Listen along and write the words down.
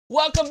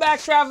Welcome back,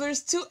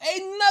 travelers, to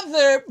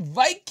another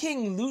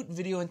Viking Loot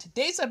video. In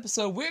today's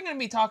episode, we're going to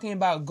be talking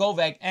about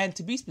Gulveig, and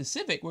to be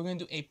specific, we're going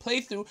to do a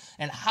playthrough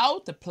and how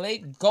to play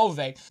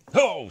Gulveig.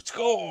 Oh,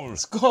 Skull!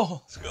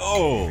 Skull!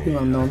 Skull! You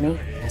will know me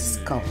as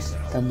Skull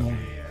the Norn.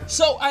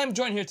 So, I am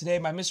joined here today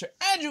by Mr.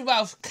 Andrew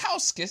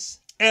Valkowskis.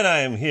 And I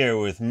am here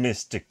with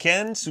Mr.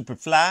 Ken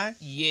Superfly.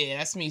 Yeah,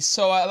 that's me.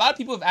 So a lot of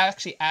people have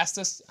actually asked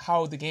us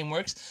how the game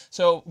works.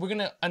 So we're going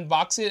to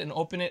unbox it and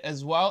open it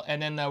as well.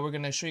 And then we're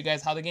going to show you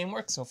guys how the game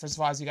works. So first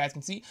of all, as you guys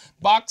can see,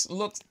 box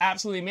looks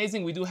absolutely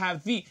amazing. We do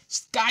have the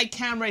sky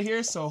cam right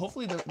here. So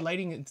hopefully the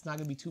lighting, it's not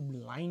going to be too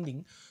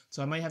blinding.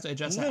 So I might have to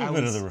adjust that. A little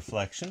bit of the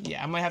reflection.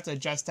 Yeah, I might have to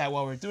adjust that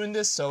while we're doing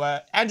this. So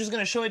Andrew's going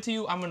to show it to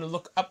you. I'm going to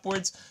look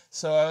upwards.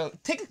 So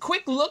take a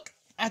quick look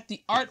at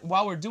the art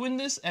while we're doing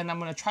this, and I'm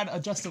going to try to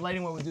adjust the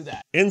lighting while we do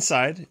that.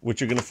 Inside,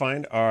 what you're going to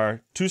find are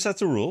two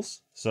sets of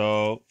rules.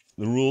 So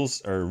the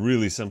rules are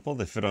really simple.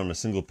 They fit on a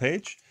single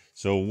page.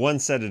 So one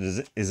set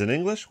is in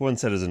English, one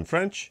set is in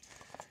French.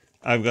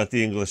 I've got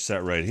the English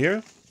set right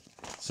here.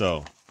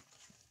 So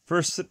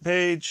first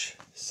page,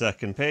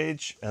 second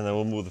page, and then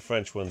we'll move the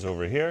French ones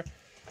over here.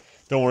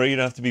 Don't worry, you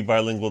don't have to be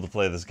bilingual to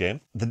play this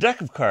game. The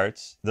deck of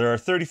cards, there are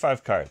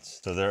 35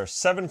 cards. So there are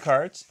 7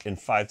 cards in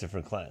 5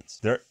 different clans.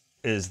 There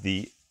is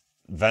the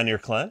Vanir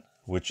clan,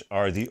 which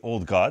are the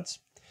old gods.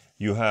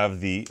 You have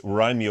the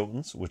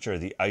Rime-Jotuns, which are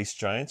the ice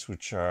giants,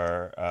 which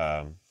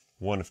are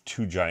one of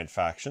 2 giant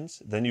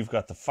factions. Then you've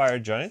got the fire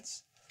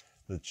giants.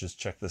 Let's just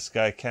check the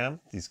sky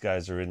cam. These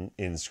guys are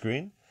in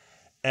screen.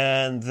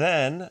 And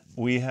then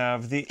we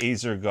have the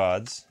Aesir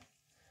gods,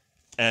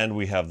 and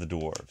we have the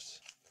dwarves.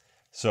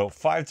 So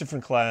 5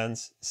 different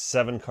clans,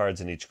 7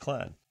 cards in each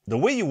clan. The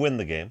way you win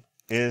the game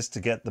is to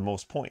get the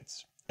most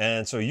points.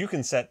 And so you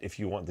can set if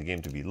you want the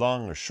game to be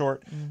long or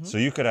short. So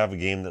you could have a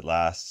game that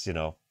lasts,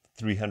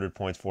 300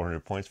 points,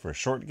 400 points for a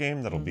short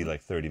game. That'll be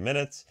like 30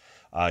 minutes.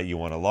 You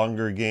want a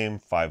longer game,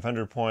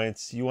 500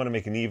 points. You want to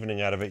make an evening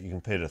out of it, you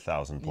can pay it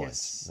 1,000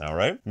 points. Yes. All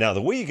right? Now,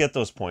 the way you get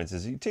those points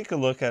is you take a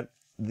look at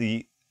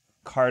the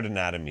card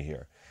anatomy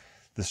here.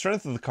 The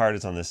strength of the card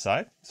is on this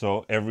side.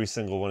 So every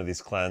single one of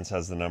these clans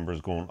has the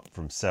numbers going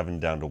from 7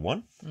 down to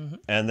 1.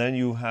 And then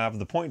you have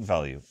the point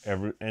value,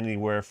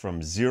 anywhere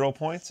from 0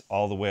 points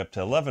all the way up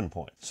to 11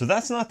 points. So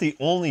that's not the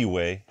only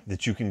way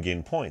that you can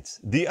gain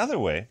points. The other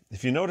way,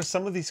 if you notice,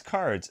 some of these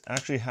cards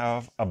actually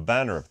have a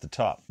banner at the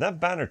top. That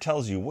banner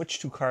tells you which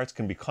 2 cards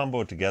can be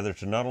comboed together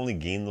to not only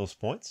gain those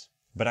points,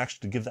 but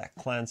actually to give that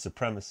clan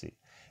supremacy.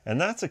 And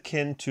that's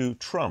akin to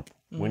trump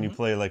when you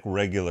play like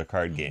regular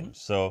card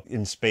games. So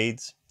in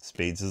spades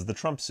is the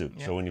trump suit.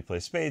 Yep. So when you play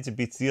spades, it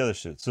beats the other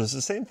suits. So it's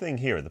the same thing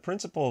here. The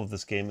principle of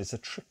this game is a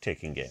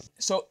trick-taking game.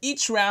 So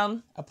each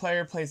round, a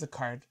player plays a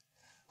card.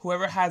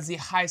 Whoever has the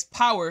highest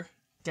power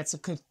gets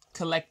to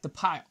collect the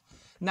pile.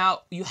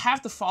 Now, you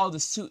have to follow the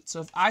suit.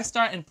 So if I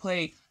start and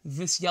play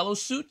this yellow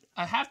suit,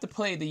 I have to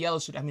play the yellow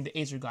suit. I mean the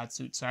Aesir God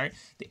suit, sorry.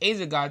 The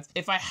Aesir Gods.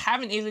 If I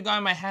have an Aesir God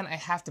in my hand, I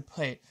have to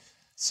play it.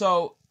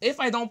 So if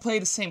I don't play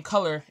the same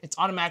color, it's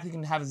automatically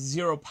going to have a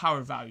 0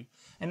 power value.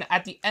 And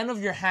at the end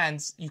of your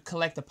hands, you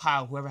collect a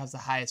pile, whoever has the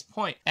highest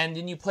point. And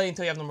then you play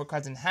until you have no more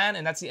cards in hand,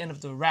 and that's the end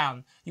of the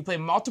round. You play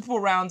multiple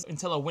rounds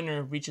until a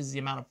winner reaches the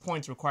amount of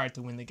points required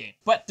to win the game.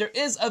 But there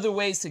is other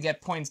ways to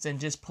get points than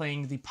just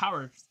playing the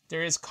power.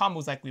 There is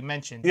combos like we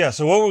mentioned. Yeah,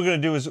 so what we're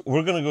going to do is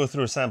we're going to go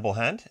through a sample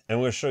hand, and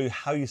we're going to show you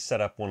how you set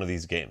up one of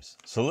these games.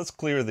 So let's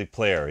clear the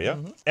play area.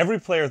 Every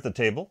player at the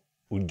table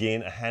would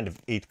gain a hand of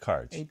 8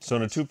 cards. So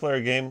in a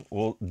 2-player game,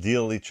 we'll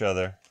deal each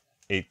other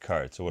 8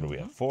 cards. So what do we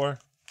have? 4,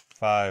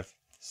 5,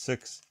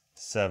 6,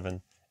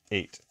 7,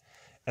 8.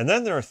 And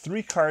then there are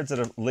 3 cards that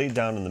are laid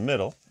down in the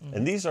middle,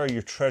 and these are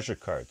your treasure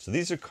cards. So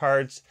these are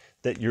cards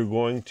that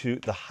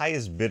the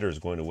highest bidder is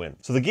going to win.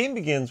 So the game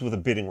begins with a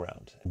bidding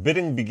round.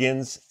 Bidding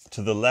begins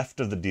to the left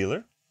of the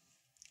dealer.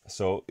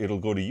 So it'll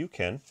go to you,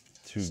 Ken,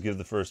 to give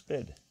the first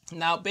bid.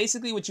 Now,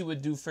 basically what you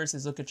would do first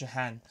is look at your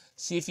hand.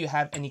 See if you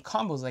have any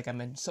combos like I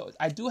mentioned. So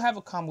I do have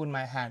a combo in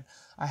my hand.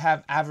 I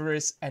have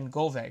Avarice and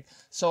Gulveig.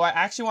 So I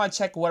actually want to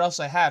check what else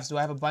I have. So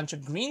I have a bunch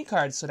of green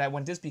cards so that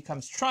when this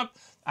becomes trump,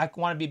 I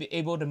want to be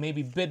able to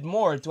maybe bid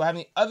more. Do I have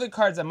any other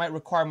cards that might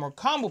require more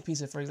combo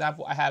pieces? For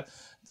example, I have,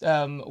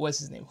 what's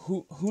his name?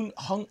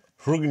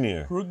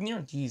 Hrungnir.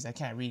 Jeez, I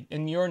can't read.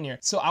 And Mjolnir.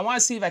 So I want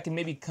to see if I can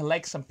maybe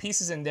collect some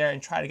pieces in there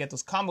and try to get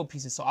those combo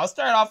pieces. So I'll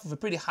start off with a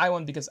pretty high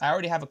one because I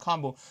already have a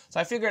combo. So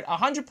I figured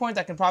 100 points,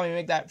 I can probably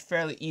make that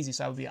fairly easy.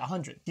 So I would be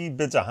 100. He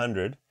bids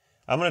 100.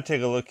 I'm going to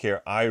take a look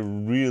here. I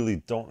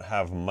really don't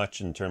have much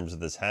in terms of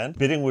this hand.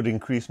 Bidding would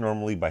increase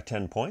normally by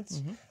 10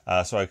 points.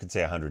 So I could say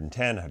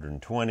 110,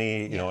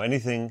 120, you know,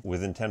 anything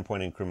within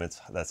 10-point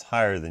increments that's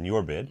higher than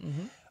your bid.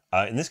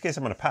 In this case,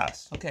 I'm going to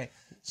pass. Okay.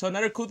 So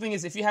another cool thing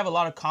is if you have a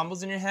lot of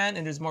combos in your hand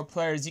and there's more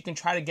players, you can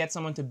try to get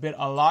someone to bid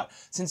a lot.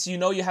 Since you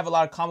know you have a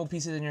lot of combo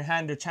pieces in your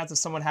hand, the chance of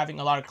someone having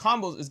a lot of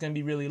combos is going to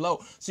be really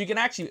low. So you can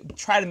actually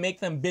try to make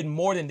them bid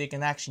more than they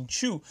can actually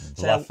chew.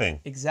 Bluffing.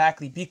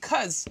 Exactly.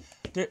 Because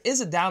there is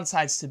a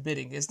downside to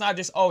bidding. It's not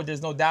just, oh,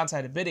 there's no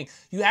downside to bidding.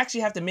 You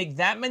actually have to make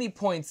that many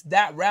points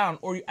that round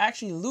or you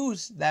actually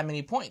lose that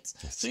many points.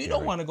 So you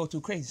don't want to go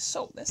too crazy.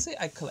 So let's say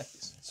I collect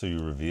this. So you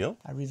reveal.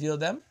 I reveal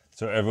them.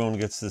 So everyone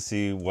gets to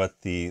see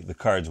what the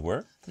cards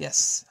were.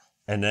 Yes.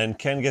 And then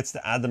Ken gets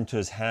to add them to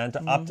his hand to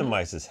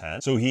optimize his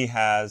hand. So he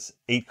has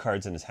 8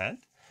 cards in his hand.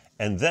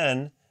 And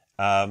then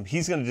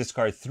he's going to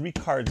discard 3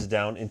 cards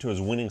down into his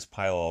winnings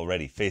pile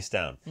already, face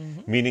down.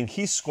 Meaning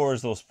he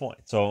scores those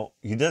points. So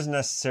he doesn't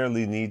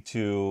necessarily need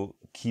to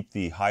keep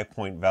the high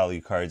point value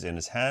cards in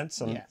his hand.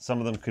 Some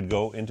of them could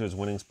go into his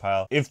winnings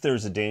pile if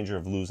there's a danger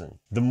of losing.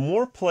 The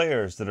more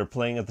players that are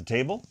playing at the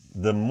table,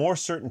 the more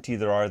certainty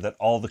there are that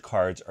all the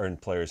cards are in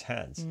players'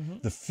 hands.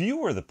 The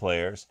fewer the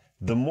players,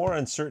 the more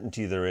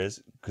uncertainty there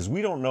is, because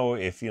we don't know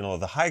if,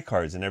 the high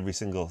cards in every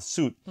single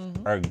suit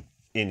are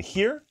in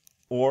here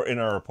or in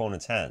our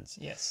opponent's hands.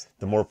 Yes.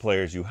 The more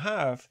players you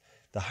have,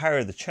 the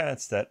higher the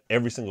chance that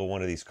every single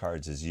one of these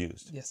cards is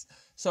used. Yes.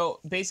 So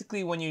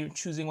basically when you're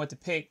choosing what to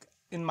pick,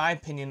 in my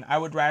opinion, I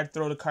would rather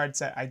throw the cards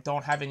that I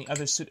don't have any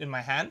other suit in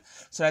my hand.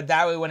 So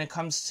that way, when it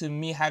comes to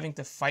me having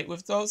to fight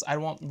with those, I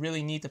won't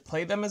really need to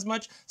play them as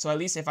much. So at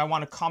least if I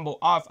want to combo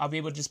off, I'll be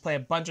able to just play a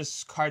bunch of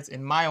cards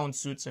in my own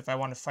suit. So if I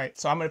want to fight.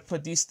 So I'm going to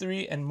put these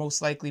 3 and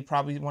most likely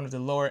probably one of the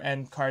lower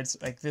end cards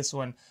like this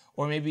one.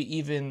 Or maybe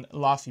even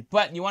Lofty.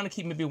 But you want to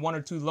keep maybe 1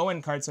 or 2 low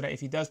end cards so that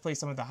if he does play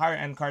some of the higher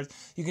end cards,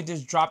 you can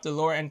just drop the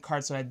lower end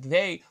cards so that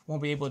they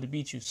won't be able to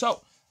beat you.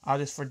 So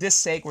for this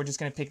sake, we're just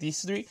going to pick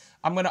these 3.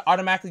 I'm going to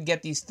automatically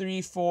get these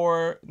 3,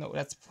 4, no,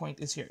 that's point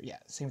is here. Yeah,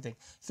 same thing.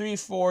 3,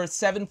 4,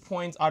 7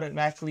 points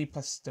automatically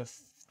plus the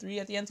 3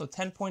 at the end, so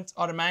 10 points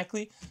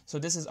automatically. So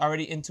this is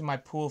already into my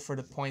pool for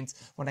the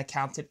points when I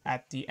count it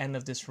at the end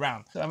of this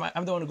round. So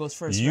I'm the one who goes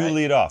first, You right?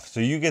 lead off. So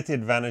you get the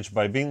advantage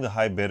by being the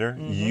high bidder.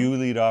 You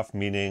lead off,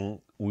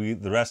 meaning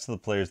the rest of the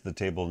players at the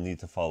table need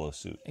to follow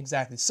suit.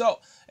 Exactly. So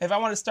if I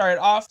want to start it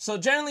off, so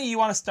generally you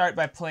want to start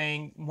by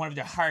playing one of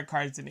the higher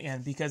cards in the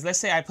end, because let's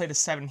say I played a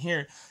 7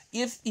 here.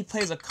 If he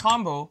plays a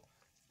combo,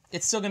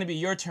 it's still going to be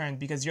your turn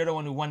because you're the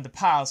one who won the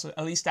pile. So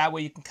at least that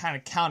way you can kind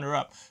of counter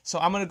up. So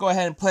I'm going to go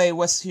ahead and play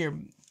what's here.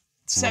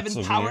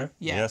 7 power.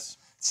 Yeah. Yes.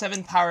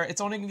 7 power.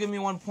 It's only going to give me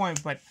 1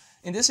 point, but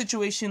in this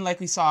situation, like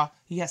we saw,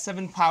 he has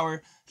 7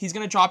 power. He's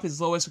going to drop his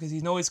lowest because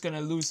he knows he's going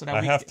to lose. So that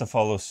I have to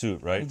follow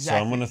suit, right? Exactly.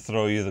 So I'm going to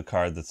throw you the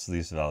card that's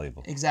least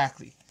valuable.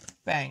 Exactly.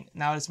 Bang.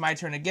 Now it's my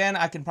turn again.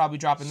 I can probably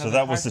drop another So that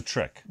card. was the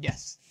trick.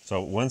 Yes.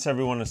 So once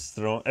everyone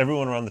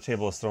around the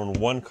table has thrown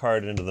 1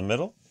 card into the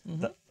middle,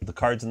 the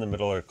cards in the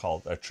middle are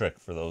called a trick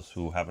for those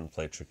who haven't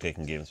played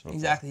trick-taking games before.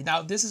 Exactly.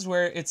 Now, this is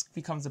where it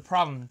becomes a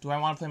problem. Do I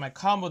want to play my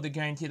combo to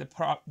guarantee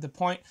the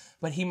point,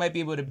 but he might be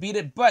able to beat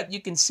it? But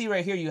you can see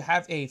right here, you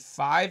have a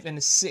 5 and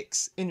a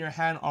 6 in your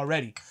hand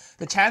already.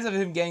 The chance of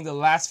him getting the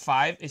last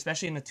 5,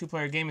 especially in a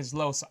 2-player game, is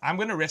low. So I'm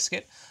going to risk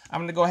it. I'm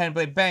going to go ahead and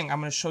play Bang. I'm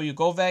going to show you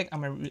Gulveig.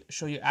 I'm going to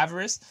show you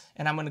Avarice.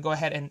 And I'm going to go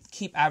ahead and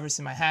keep Avarice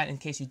in my hand in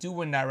case you do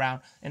win that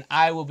round. And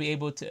I will be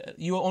able to...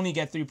 You will only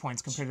get 3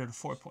 points compared to the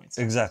 4 points.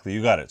 Exactly.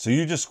 You got it. So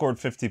you just scored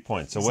 50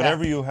 points. So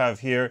whatever you have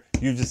here,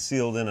 you just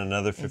sealed in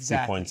another 50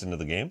 points into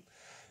the game,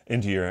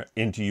 into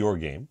your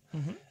game.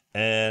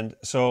 And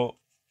so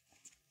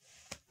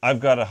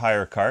I've got a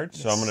higher card,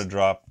 so I'm going to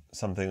drop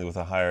something with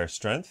a higher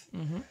strength.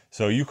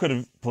 So you could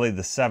have played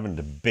the 7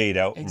 to bait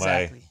out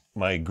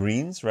my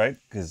greens, right?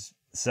 Because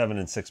 7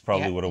 and 6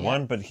 probably would have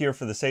won. But here,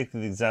 for the sake of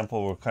the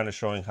example, we're kind of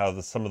showing how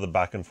some of the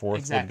back and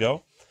forth would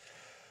go.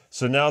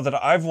 So now that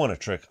I've won a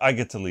trick, I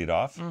get to lead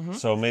off.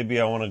 So maybe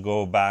I want to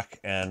go back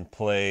and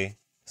play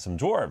some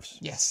dwarves.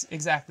 Yes,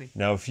 exactly.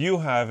 Now, if you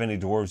have any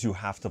dwarves, you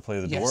have to play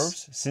the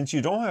dwarves. Since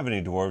you don't have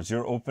any dwarves,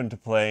 you're open to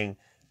playing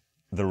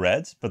the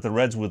reds, but the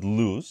reds would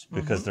lose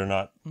because they're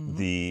not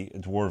the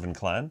dwarven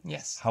clan.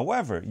 Yes.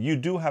 However, you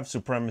do have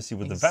supremacy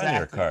with the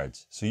Vanir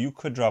cards. So you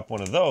could drop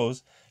one of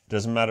those.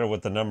 Doesn't matter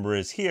what the number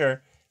is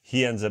here.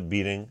 He ends up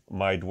beating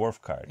my dwarf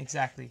card.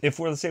 Exactly. If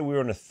let's say we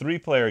were in a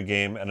 3-player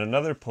game and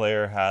another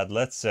player had,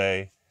 let's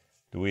say,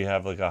 do we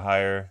have like a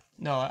higher...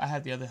 No, I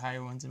had the other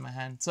higher ones in my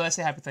hand. So let's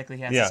say hypothetically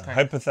he has this card.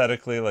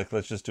 Hypothetically, like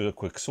let's just do a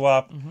quick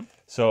swap.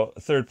 So a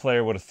 3rd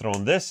player would have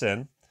thrown this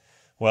in.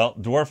 Well,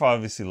 dwarf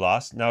obviously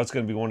lost. Now it's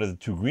going to be one of the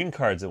 2 green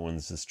cards that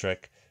wins this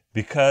trick.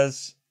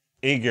 Because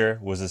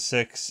Aegir was a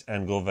 6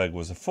 and Gulveig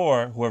was a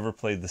 4, whoever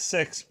played the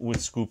 6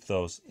 would scoop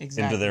those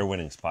into their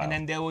winnings pile. And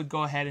then they would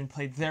go ahead and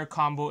play their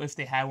combo if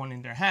they had one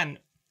in their hand.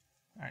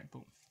 All right,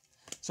 boom.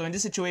 So in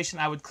this situation,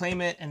 I would claim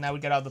it and I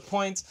would get all the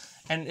points.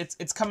 And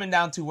it's coming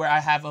down to where I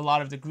have a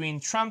lot of the green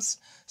trumps.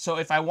 So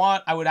if I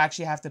want, I would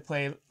actually have to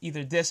play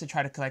either this to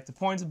try to collect the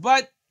points.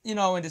 But, in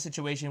this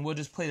situation, we'll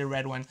just play the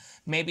red one.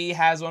 Maybe he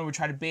has one. We'll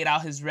try to bait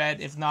out his red.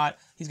 If not,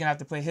 he's going to have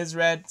to play his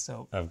red.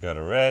 So I've got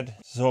a red.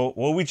 So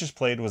what we just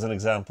played was an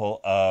example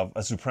of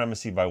a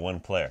supremacy by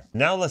 1 player.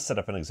 Now let's set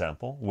up an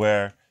example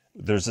where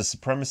there's a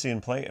supremacy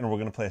in play, and we're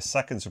going to play a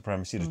second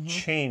supremacy to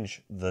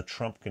change the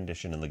trump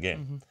condition in the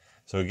game.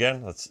 So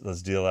again,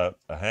 let's deal out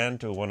a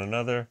hand to one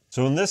another.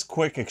 So in this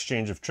quick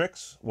exchange of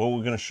tricks, what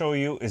we're going to show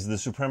you is the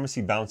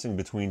supremacy bouncing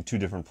between two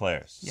different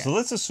players. Yeah. So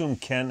let's assume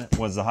Ken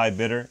was the high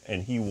bidder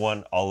and he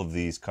won all of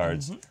these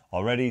cards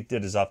already,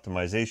 did his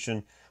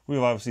optimization.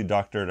 We've obviously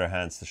doctored our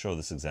hands to show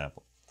this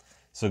example.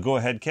 So go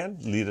ahead, Ken,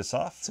 lead us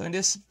off. So in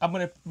this, I'm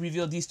going to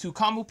reveal these two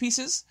combo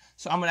pieces.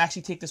 So I'm going to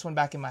actually take this one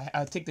back in my,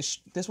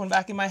 this one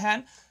back in my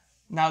hand.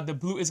 Now the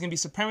blue is going to be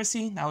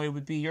supremacy. Now it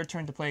would be your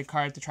turn to play a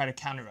card to try to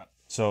counter up.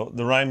 So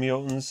the Rhyme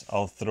Jotuns,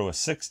 I'll throw a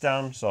 6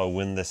 down, so I'll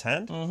win this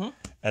hand.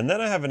 And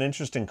then I have an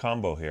interesting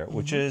combo here,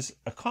 which is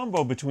a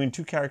combo between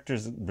two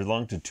characters that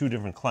belong to two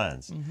different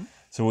clans.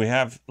 So we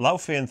have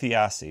Laufey and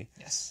Thiassi.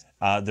 Yes.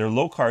 They're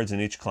low cards in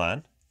each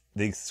clan.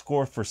 They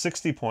score for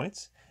 60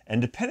 points.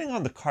 And depending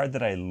on the card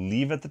that I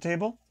leave at the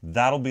table,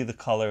 that'll be the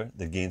color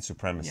that gains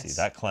supremacy,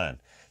 that clan.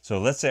 So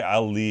let's say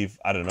I'll leave,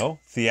 I don't know,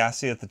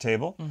 Thiassi at the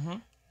table.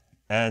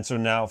 And so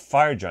now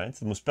Fire Giants,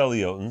 the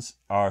Muspelli Jotuns,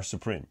 are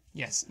supreme.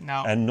 Yes.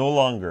 Now. And no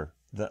longer,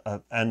 the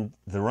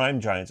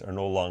Rhyme Giants are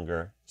no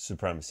longer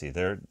supremacy.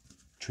 They're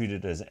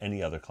treated as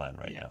any other clan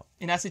right now.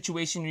 In that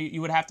situation,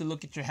 you would have to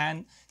look at your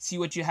hand, see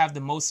what you have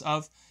the most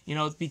of, you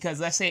know, because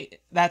let's say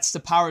that's the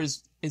power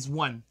is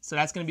 1. So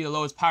that's going to be the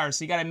lowest power.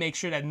 So you got to make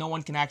sure that no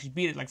one can actually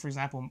beat it. Like, for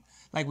example,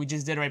 like we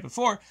just did right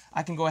before,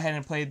 I can go ahead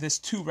and play this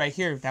 2 right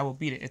here. That will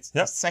beat it. It's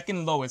the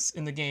second lowest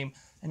in the game.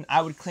 And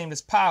I would claim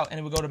this pile, and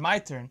it would go to my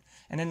turn.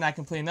 And then I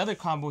can play another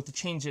combo to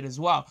change it as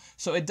well.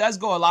 So it does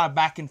go a lot of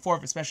back and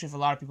forth, especially if a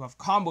lot of people have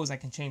combos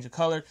that can change the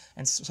color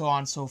and so on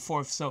and so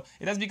forth. So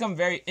it does become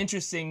very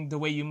interesting the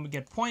way you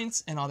get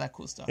points and all that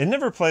cool stuff. It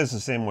never plays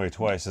the same way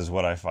twice is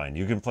what I find.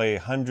 You can play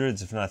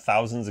hundreds, if not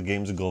thousands of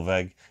games of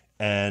Gulveig,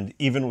 and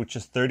even with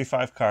just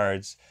 35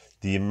 cards,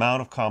 the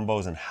amount of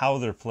combos and how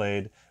they're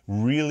played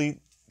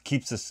really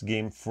keeps this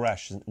game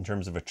fresh in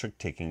terms of a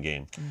trick-taking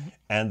game.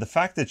 And the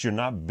fact that you're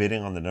not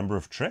bidding on the number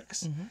of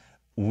tricks,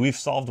 we've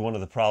solved one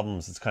of the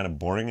problems that's kind of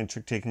boring in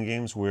trick-taking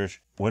games, where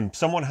when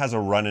someone has a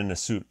run in a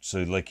suit,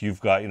 so like you've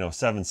got,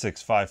 7,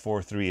 6, 5,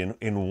 4, 3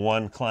 in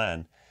one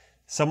clan,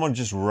 someone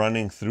just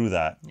running through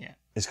that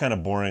is kind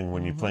of boring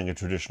when you're playing a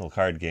traditional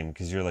card game,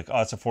 because you're like,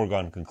 oh, it's a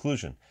foregone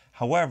conclusion.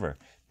 However,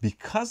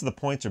 because the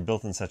points are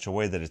built in such a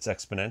way that it's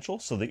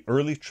exponential, so the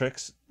early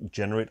tricks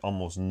generate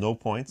almost no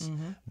points,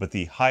 but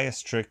the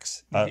highest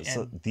tricks,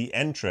 the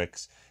end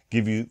tricks,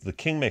 give you the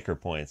Kingmaker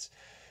points.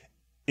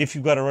 If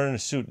you've got to run in a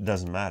suit, it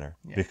doesn't matter,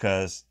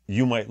 because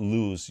you might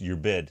lose your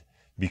bid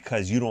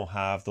because you don't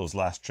have those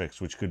last tricks,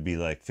 which could be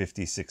like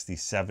 50, 60,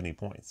 70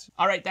 points.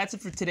 All right, that's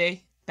it for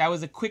today. That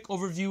was a quick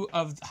overview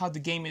of how the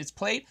game is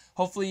played.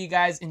 Hopefully you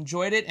guys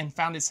enjoyed it and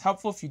found this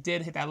helpful. If you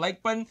did, hit that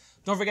like button.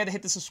 Don't forget to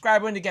hit the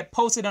subscribe button to get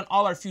posted on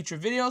all our future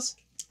videos.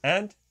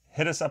 And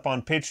hit us up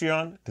on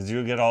Patreon, because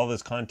you'll get all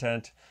this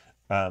content.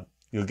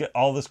 You'll get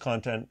all this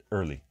content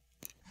early.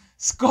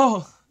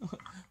 Skål!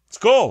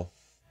 Skål!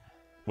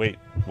 Wait,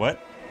 what?